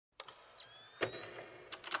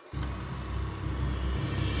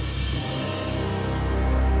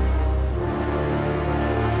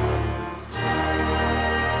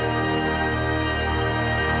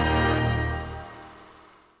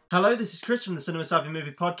Hello, this is Chris from the Cinema Savvy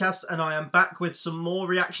Movie Podcast, and I am back with some more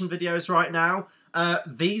reaction videos right now.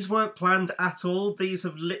 These weren't planned at all. These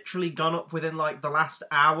have literally gone up within like the last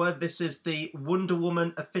hour. This is the Wonder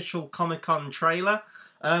Woman official Comic-Con trailer.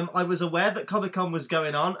 I was aware that Comic-Con was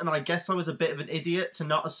going on, and I guess I was a bit of an idiot to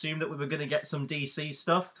not assume that we were going to get some DC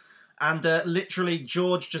stuff. And literally,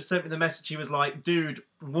 George just sent me the message. He was like, dude,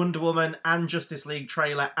 Wonder Woman and Justice League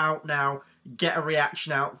trailer out now. Get a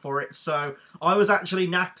reaction out for it. So I was actually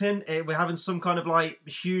napping. We're having some kind of like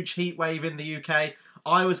huge heat wave in the UK.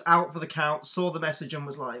 I was out for the count, saw the message and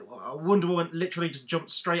was like, wow, Wonder Woman, literally just jumped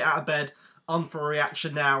straight out of bed on for a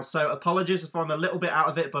reaction now. So apologies if I'm a little bit out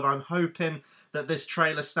of it, but I'm hoping that this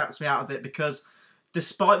trailer snaps me out of it because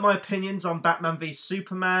despite my opinions on Batman v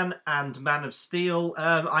Superman and Man of Steel,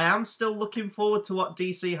 I am still looking forward to what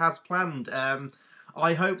DC has planned.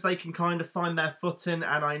 I hope they can kind of find their footing,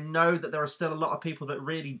 and I know that there are still a lot of people that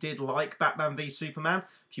really did like Batman v Superman.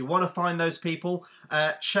 If you want to find those people,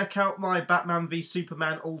 check out my Batman v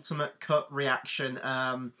Superman Ultimate Cut reaction.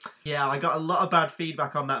 Yeah, I got a lot of bad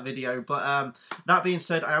feedback on that video, but that being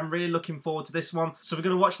said, I am really looking forward to this one. So we're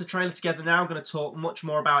going to watch the trailer together now. I'm going to talk much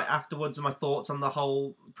more about it afterwards and my thoughts on the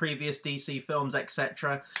whole previous DC films,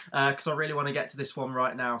 etc. Because I really want to get to this one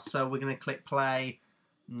right now. So we're going to click play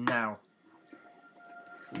now.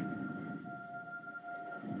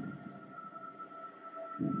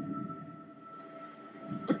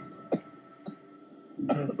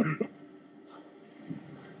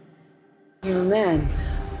 You're a man.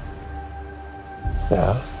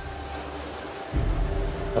 Yeah.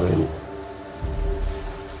 I mean,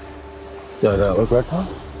 do I not look like one?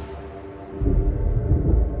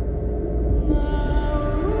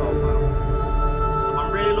 Oh wow.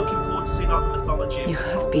 I'm really looking forward to seeing like the mythology of You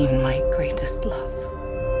this have whole been my greatest love.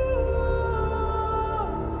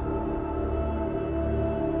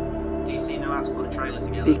 DC know how to put a trailer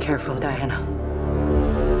together. Be careful, Diana.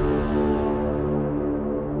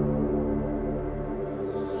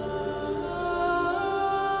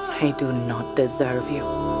 I do not deserve you.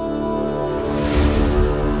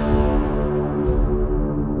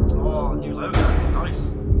 Oh, new logo.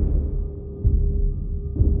 Nice.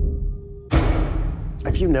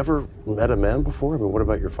 Have you never met a man before? I mean, what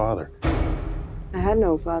about your father? I had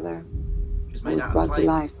no father. It's I made was out of brought to clay.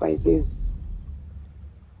 life by Zeus.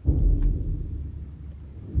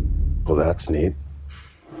 Well, that's neat.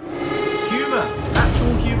 Humour.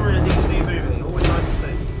 Actual humour in a DC movie. Always nice to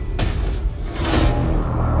see.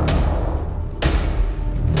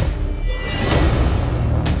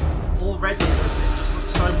 Already, it just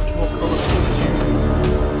looks so much more colourful than usual.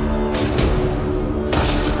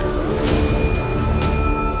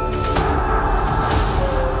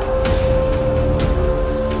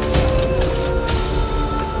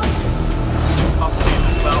 Costume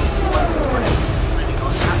as well, slightly different. It's really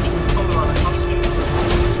nice. Actual colour on a costume.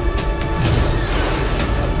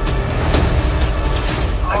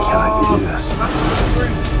 I can't let you do this. That's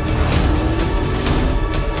great.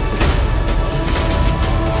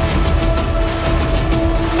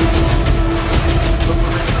 Look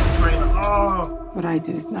at the trailer. Oh, What I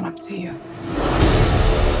do is not up to you. I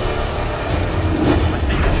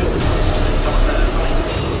think this is the nice.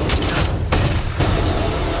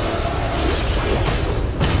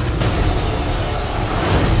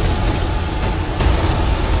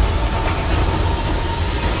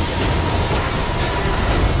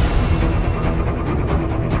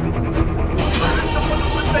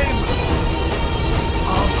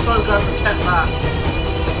 Oh, I'm so glad we kept that.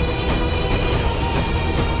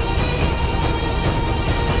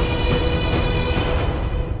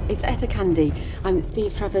 It's Etta Candy. I'm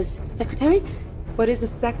Steve Trevor's secretary. What is a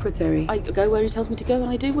secretary? I go where he tells me to go and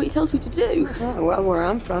I do what he tells me to do. Oh, well, where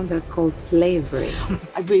I'm from, that's called slavery.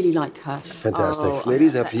 I really like her. Fantastic. Oh,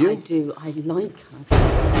 Ladies, after you. I do. I like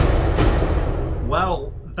her.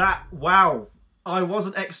 Well, wow. I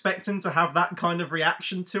wasn't expecting to have that kind of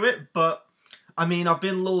reaction to it, but I mean, I've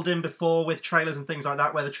been lulled in before with trailers and things like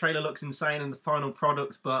that where the trailer looks insane and the final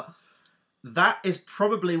product, but that is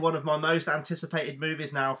probably one of my most anticipated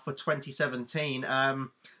movies now for 2017.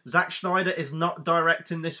 Zack Snyder is not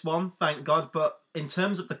directing this one, thank God, but in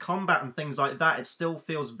terms of the combat and things like that, it still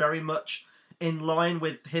feels very much in line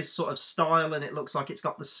with his sort of style, and it looks like it's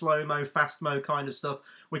got the slow-mo, fast-mo kind of stuff,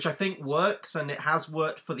 which I think works, and it has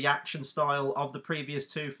worked for the action style of the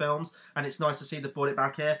previous two films, and it's nice to see they've brought it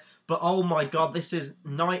back here. But oh my God, this is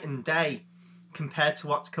night and day compared to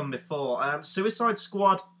what's come before. Suicide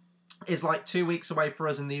Squad is like 2 weeks away for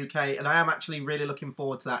us in the UK, and I am actually really looking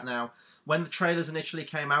forward to that now. When the trailers initially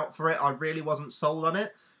came out for it, I really wasn't sold on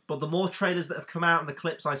it, but the more trailers that have come out and the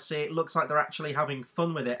clips I see, it looks like they're actually having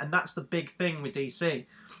fun with it, and that's the big thing with DC.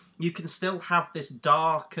 you can still have this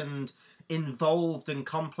dark and involved and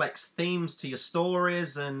complex themes to your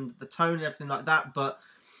stories and the tone and everything like that, but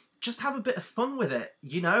just have a bit of fun with it.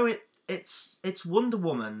 You know, it's Wonder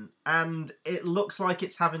Woman, and it looks like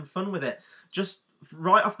it's having fun with it. Just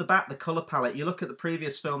right off the bat, the colour palette, you look at the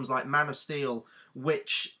previous films like Man of Steel,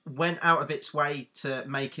 which went out of its way to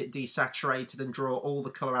make it desaturated and draw all the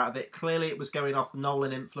colour out of it. Clearly it was going off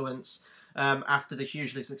Nolan influence after the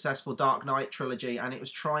hugely successful Dark Knight trilogy, and it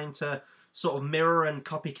was trying to sort of mirror and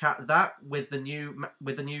copycat that with the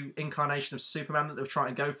new incarnation of Superman that they were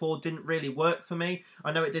trying to go for. Didn't really work for me.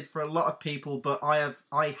 I know it did for a lot of people, but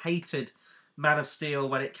I hated Man of Steel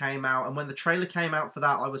when it came out, and when the trailer came out for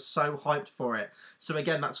that, I was so hyped for it. So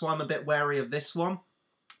again, that's why I'm a bit wary of this one.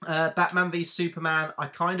 Batman v Superman, I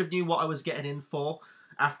kind of knew what I was getting in for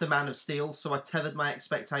after Man of Steel, so I tethered my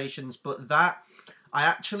expectations, but that, I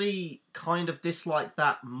actually kind of disliked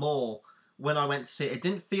that more when I went to see it. It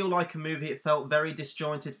didn't feel like a movie. It felt very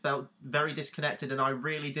disjointed, felt very disconnected, and I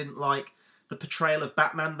really didn't like the portrayal of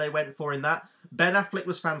Batman they went for in that. Ben Affleck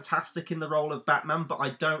was fantastic in the role of Batman, but I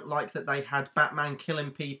don't like that they had Batman killing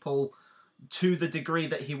people to the degree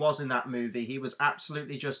that he was in that movie. He was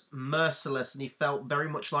absolutely just merciless, and he felt very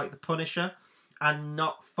much like the Punisher and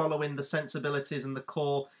not following the sensibilities and the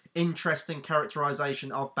core interesting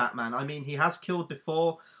characterization of Batman. I mean, he has killed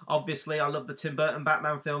before. Obviously, I love the Tim Burton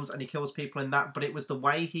Batman films, and he kills people in that, but it was the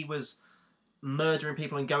way he was murdering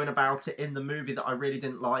people and going about it in the movie that I really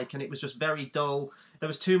didn't like, and it was just very dull. There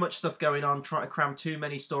was too much stuff going on, trying to cram too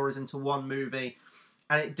many stories into one movie,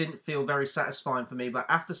 and it didn't feel very satisfying for me. But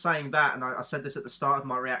after saying that, and I said this at the start of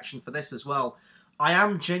my reaction for this as well, I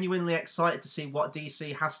am genuinely excited to see what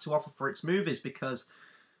DC has to offer for its movies, because,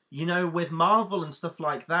 you know, with Marvel and stuff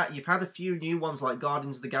like that, you've had a few new ones like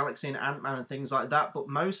Guardians of the Galaxy and Ant-Man and things like that, but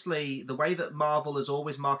mostly the way that Marvel has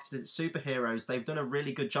always marketed its superheroes, they've done a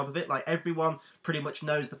really good job of it. Like, everyone pretty much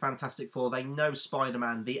knows the Fantastic Four, they know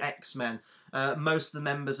Spider-Man, the X-Men, most of the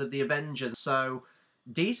members of the Avengers, so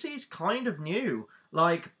DC's kind of new.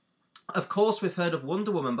 Like, of course we've heard of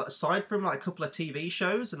Wonder Woman, but aside from like a couple of TV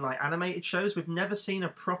shows and like animated shows, we've never seen her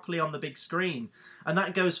properly on the big screen. And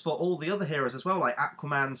that goes for all the other heroes as well, like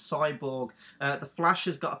Aquaman, Cyborg. The Flash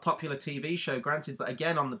has got a popular TV show, granted, but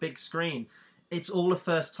again, on the big screen, it's all a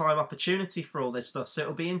first-time opportunity for all this stuff, so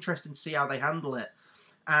it'll be interesting to see how they handle it.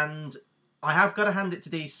 And I have got to hand it to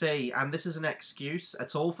DC, and this isn't an excuse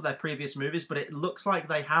at all for their previous movies, but it looks like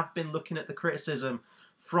they have been looking at the criticism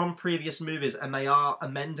from previous movies, and they are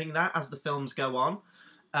amending that as the films go on.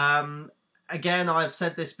 Again, I've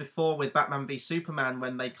said this before with Batman v Superman,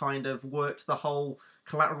 when they kind of worked the whole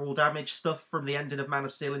collateral damage stuff from the ending of Man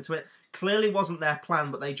of Steel into it. Clearly wasn't their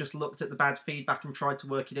plan, but they just looked at the bad feedback and tried to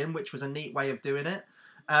work it in, which was a neat way of doing it.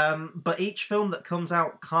 But each film that comes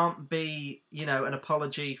out can't be, you know, an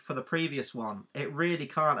apology for the previous one. It really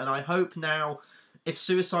can't, and I hope now, if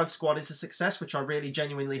Suicide Squad is a success, which I really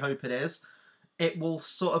genuinely hope it is, it will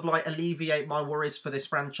sort of like alleviate my worries for this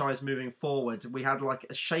franchise moving forward. We had like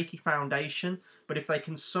a shaky foundation, but if they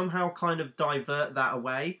can somehow kind of divert that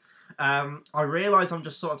away, I realise I'm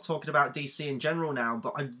just sort of talking about DC in general now,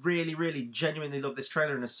 but I really, really genuinely love this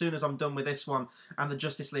trailer, and as soon as I'm done with this one and the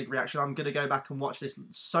Justice League reaction, I'm going to go back and watch this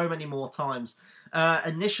so many more times.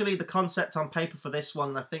 Initially, the concept on paper for this one,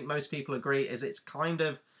 and I think most people agree, is it's kind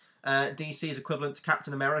of DC's equivalent to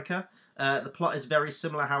Captain America. The plot is very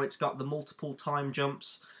similar, how it's got the multiple time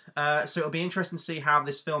jumps. So it'll be interesting to see how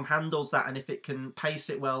this film handles that, and if it can pace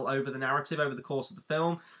it well over the narrative, over the course of the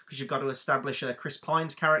film, because you've got to establish Chris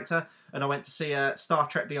Pine's character, and I went to see Star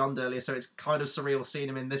Trek Beyond earlier, so it's kind of surreal seeing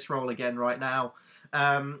him in this role again right now.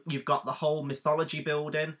 You've got the whole mythology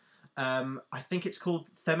building. I think it's called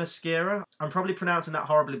Themyscira. I'm probably pronouncing that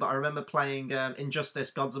horribly, but I remember playing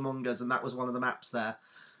Injustice: Gods Among Us, and that was one of the maps there.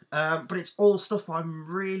 But it's all stuff I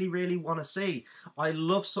really, really want to see. I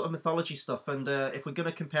love sort of mythology stuff, and if we're going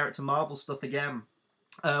to compare it to Marvel stuff again,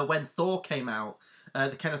 when Thor came out,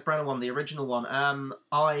 the Kenneth Branagh one, the original one,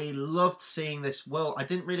 I loved seeing this world. I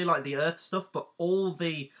didn't really like the Earth stuff, but all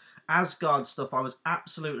the Asgard stuff I was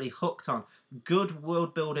absolutely hooked on. Good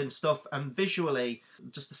world building stuff, and visually,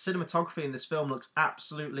 just the cinematography in this film looks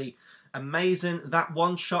absolutely amazing. That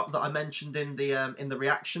one shot that I mentioned in the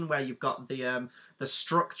reaction, where you've got the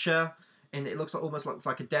structure, and it almost looks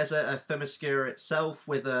like a desert, Themyscira itself,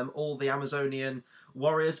 with all the Amazonian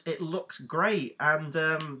warriors. It looks great,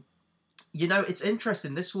 and you know, it's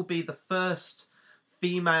interesting. This will be the first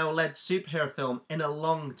female-led superhero film in a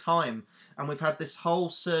long time, and we've had this whole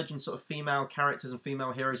surge in sort of female characters and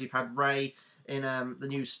female heroes. You've had Rey in the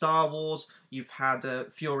new Star Wars, you've had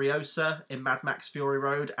Furiosa in Mad Max Fury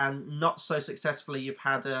Road, and not so successfully you've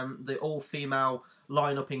had the all-female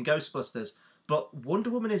line up in Ghostbusters. But Wonder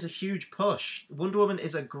Woman is a huge push. Wonder Woman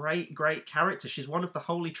is a great, great character. She's one of the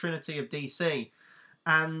holy trinity of DC.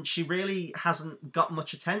 And she really hasn't got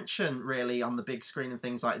much attention, really, on the big screen and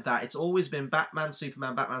things like that. It's always been Batman,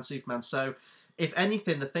 Superman, Batman, Superman. So, if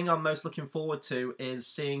anything, the thing I'm most looking forward to is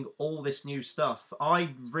seeing all this new stuff.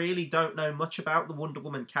 I really don't know much about the Wonder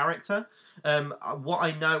Woman character. What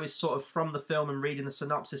I know is sort of from the film and reading the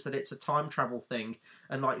synopsis that it's a time travel thing.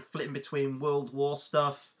 And, like, flitting between World War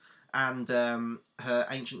stuff and her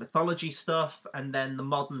ancient mythology stuff and then the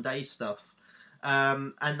modern day stuff.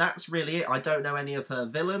 And that's really it. I don't know any of her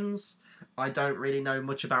villains. I don't really know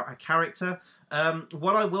much about her character.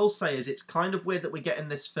 What I will say is it's kind of weird that we get in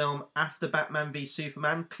this film after Batman v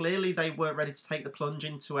Superman. Clearly they weren't ready to take the plunge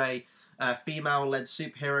into a female-led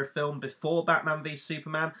superhero film before Batman v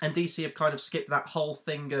Superman, and DC have kind of skipped that whole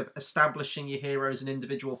thing of establishing your heroes in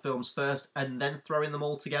individual films first and then throwing them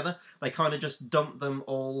all together. They kind of just dumped them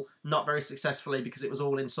all, not very successfully because it was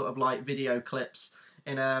all in sort of like video clips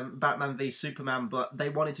in Batman v Superman, but they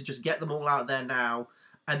wanted to just get them all out there now,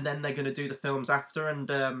 and then they're going to do the films after.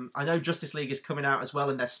 And I know Justice League is coming out as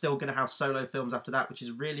well, and they're still going to have solo films after that, which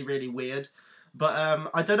is really, really weird. But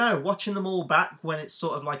I don't know, watching them all back when it's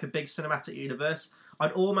sort of like a big cinematic universe,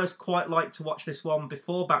 I'd almost quite like to watch this one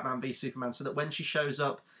before Batman v Superman, so that when she shows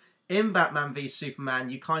up in Batman v Superman,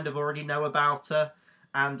 you kind of already know about her,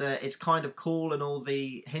 and it's kind of cool, and all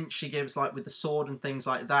the hints she gives, like with the sword and things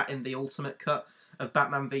like that in the ultimate cut of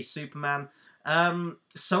Batman v Superman.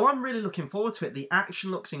 So I'm really looking forward to it. The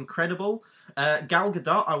action looks incredible. Gal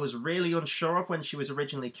Gadot, I was really unsure of when she was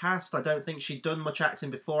originally cast. I don't think she'd done much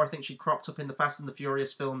acting before. I think she cropped up in the Fast and the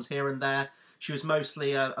Furious films here and there. She was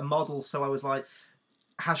mostly a model, so I was like,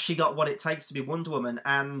 has she got what it takes to be Wonder Woman?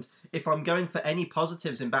 And if I'm going for any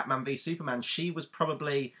positives in Batman v Superman, she was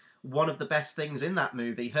probably one of the best things in that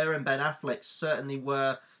movie. Her and Ben Affleck certainly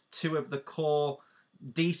were two of the core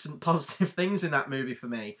decent positive things in that movie for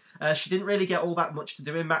me. She didn't really get all that much to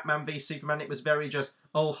do in Batman v Superman. It was very just,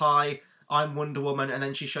 oh hi, I'm Wonder Woman, and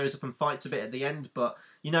then she shows up and fights a bit at the end. But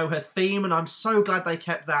you know, her theme, and I'm so glad they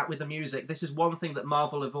kept that with the music. This is one thing that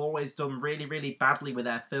Marvel have always done really, really badly with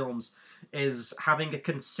their films, is having a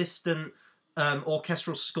consistent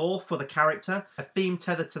orchestral score for the character, a theme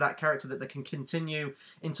tethered to that character that they can continue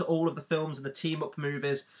into all of the films and the team-up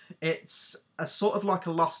movies. It's a sort of like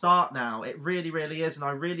a lost art now. It really, really is, and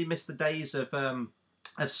I really miss the days of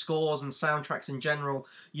scores and soundtracks in general.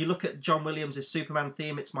 You look at John Williams' Superman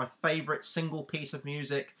theme, it's my favourite single piece of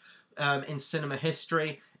music in cinema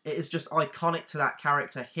history. It is just iconic to that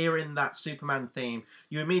character. Hearing that Superman theme,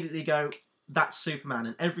 you immediately go, that's Superman,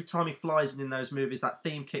 and every time he flies in those movies, that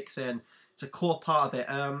theme kicks in. It's a core part of it.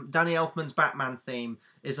 Danny Elfman's Batman theme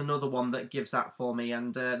is another one that gives that for me,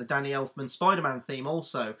 and the Danny Elfman Spider-Man theme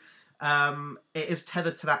also. It is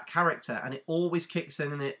tethered to that character, and it always kicks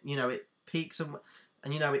in, and it peaks and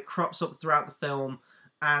it crops up throughout the film.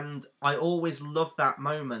 And I always love that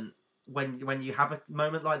moment when you have a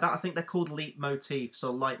moment like that. I think they're called leitmotifs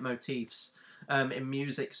or leitmotifs in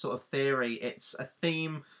music sort of theory. It's a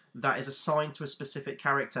theme that is assigned to a specific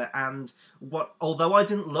character, and although I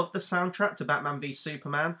didn't love the soundtrack to Batman v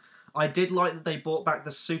Superman, I did like that they brought back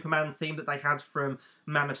the Superman theme that they had from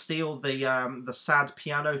Man of Steel, the sad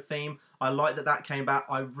piano theme. I like that came back.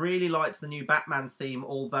 I really liked the new Batman theme,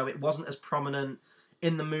 although it wasn't as prominent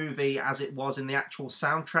in the movie as it was in the actual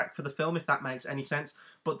soundtrack for the film, if that makes any sense.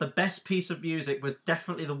 But the best piece of music was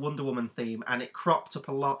definitely the Wonder Woman theme, and it cropped up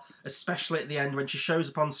a lot, especially at the end when she shows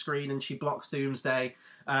up on screen and she blocks Doomsday.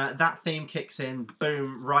 That theme kicks in,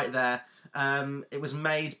 boom, right there. It was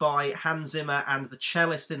made by Hans Zimmer, and the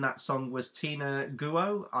cellist in that song was Tina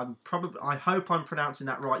Guo. I hope I'm pronouncing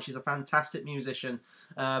that right. She's a fantastic musician.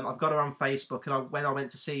 I've got her on Facebook, and when I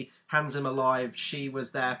went to see Hans Zimmer live, she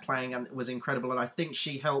was there playing, and it was incredible, and I think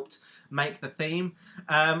she helped make the theme.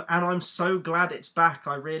 And I'm so glad it's back.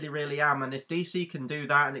 I really, really am. And if DC can do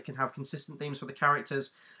that, and it can have consistent themes for the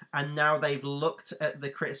characters, and now they've looked at the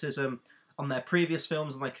criticism on their previous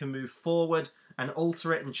films, and they can move forward and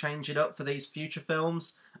alter it and change it up for these future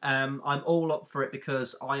films, I'm all up for it,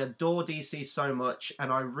 because I adore DC so much,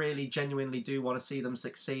 and I really genuinely do want to see them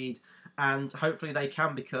succeed, and hopefully they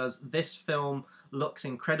can, because this film looks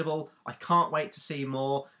incredible. I can't wait to see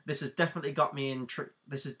more. This has definitely got me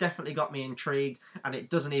intrigued, and it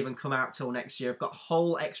doesn't even come out till next year. I've got a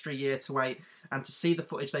whole extra year to wait, and to see the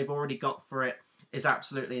footage they've already got for it is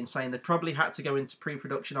absolutely insane. They probably had to go into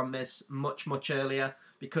pre-production on this much, much earlier,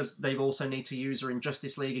 because they've also need to use her in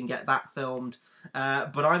Justice League and get that filmed.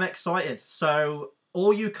 But I'm excited. So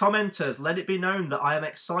all you commenters, let it be known that I am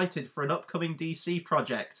excited for an upcoming DC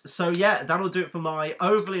project. So yeah, that'll do it for my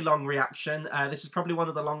overly long reaction. This is probably one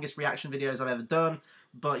of the longest reaction videos I've ever done.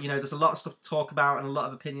 But, you know, there's a lot of stuff to talk about and a lot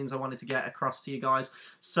of opinions I wanted to get across to you guys.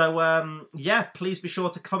 So, yeah, please be sure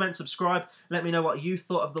to comment, subscribe. Let me know what you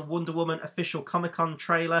thought of the Wonder Woman official Comic-Con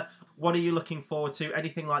trailer. What are you looking forward to?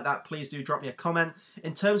 Anything like that, please do drop me a comment.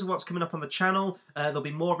 In terms of what's coming up on the channel, there'll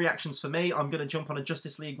be more reactions for me. I'm going to jump on a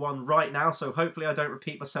Justice League one right now, so hopefully I don't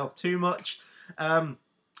repeat myself too much.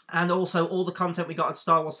 And also, all the content we got at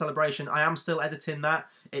Star Wars Celebration, I am still editing that.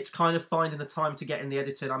 It's kind of finding the time to get in the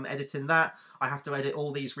editing. I'm editing that. I have to edit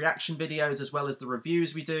all these reaction videos as well as the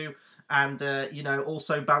reviews we do. And, you know,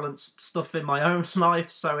 also balance stuff in my own life.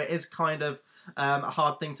 So it is kind of a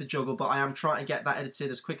hard thing to juggle. But I am trying to get that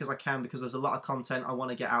edited as quick as I can because there's a lot of content I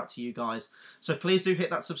want to get out to you guys. So please do hit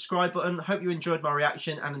that subscribe button. Hope you enjoyed my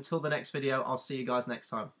reaction. And until the next video, I'll see you guys next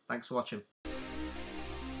time. Thanks for watching.